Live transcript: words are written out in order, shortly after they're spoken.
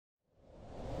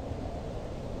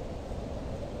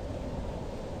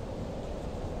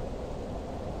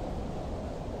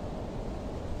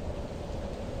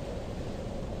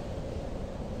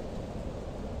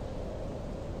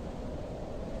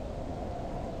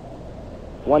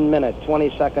1 minute,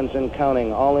 20 seconds and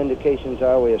counting. All indications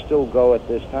are we are still go at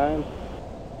this time.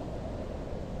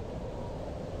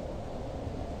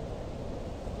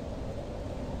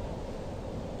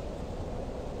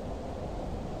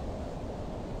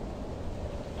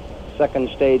 Second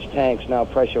stage tanks now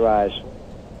pressurized.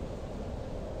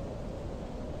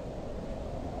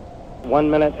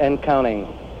 1 minute and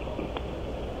counting.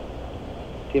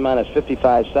 T-minus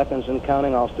 55 seconds and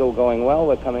counting, all still going well.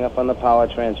 We're coming up on the power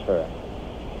transfer.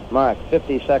 Mark,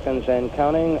 50 seconds and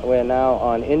counting. We're now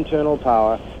on internal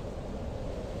power.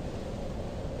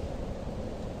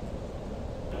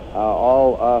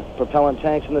 All propellant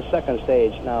tanks in the second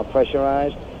stage now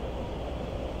pressurized.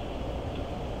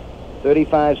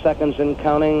 35 seconds and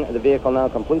counting. The vehicle now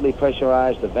completely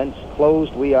pressurized. The vents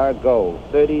closed. We are go.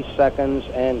 30 seconds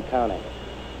and counting.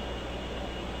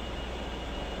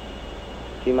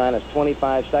 T-minus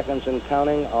 25 seconds and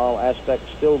counting. All aspects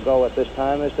still go at this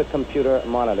time as the computer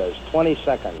monitors. 20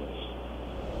 seconds.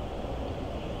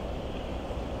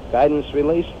 Guidance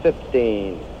release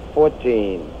 15,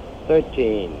 14,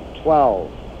 13,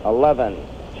 12, 11,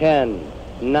 10,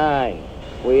 9.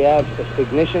 We have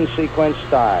ignition sequence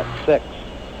start. 6,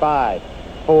 5,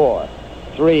 4,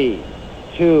 3,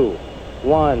 2,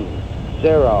 1,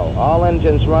 0. All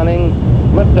engines running.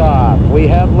 Liftoff. We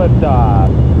have liftoff.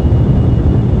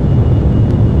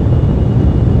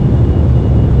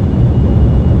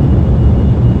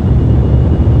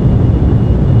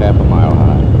 Half a mile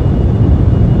high.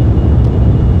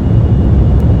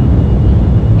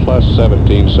 Plus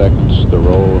 17 seconds. The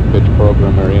roll and pitch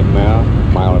program are in now.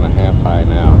 Mile and a half high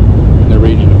now. In the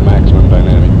region of maximum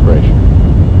dynamic pressure.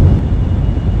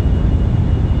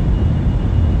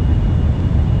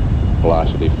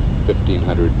 Velocity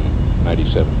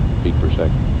 1,597 feet per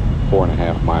second.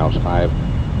 4.5 miles high.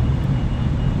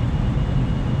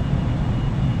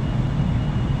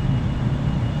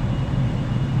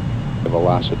 The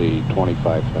velocity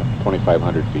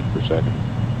 2,500 feet per second.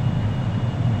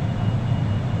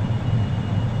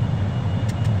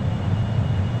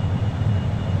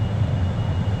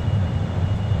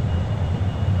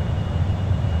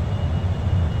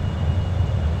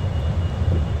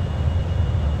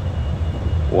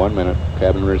 One minute,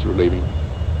 cabin is relieving.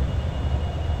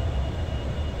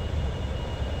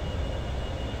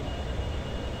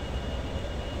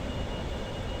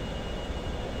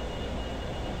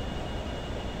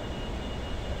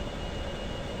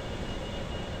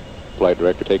 Flight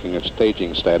director taking a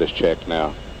staging status check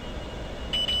now.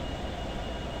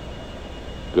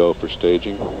 Go for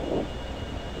staging.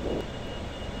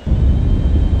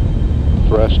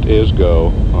 Thrust is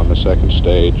go on the second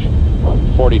stage.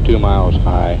 42 miles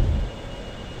high.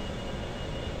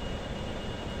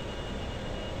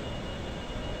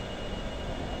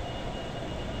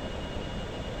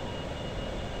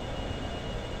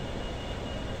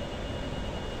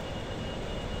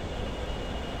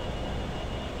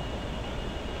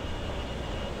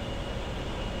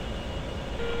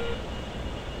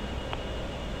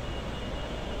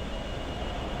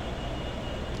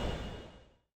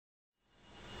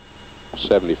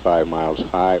 $75 miles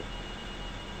high.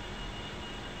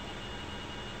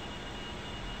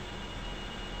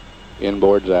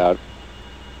 Inboards out,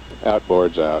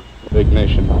 outboards out.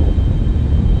 Ignition.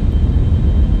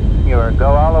 You're go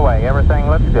all the way. Everything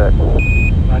looks good.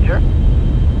 Roger.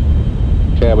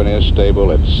 Cabin is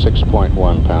stable at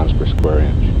 6.1 pounds per square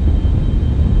inch.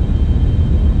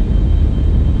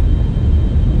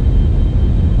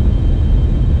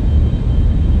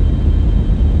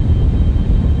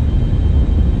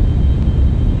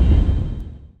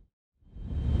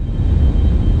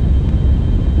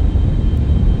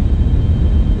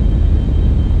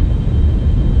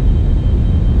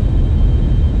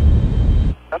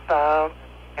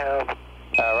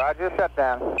 Roger,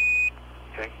 shutdown.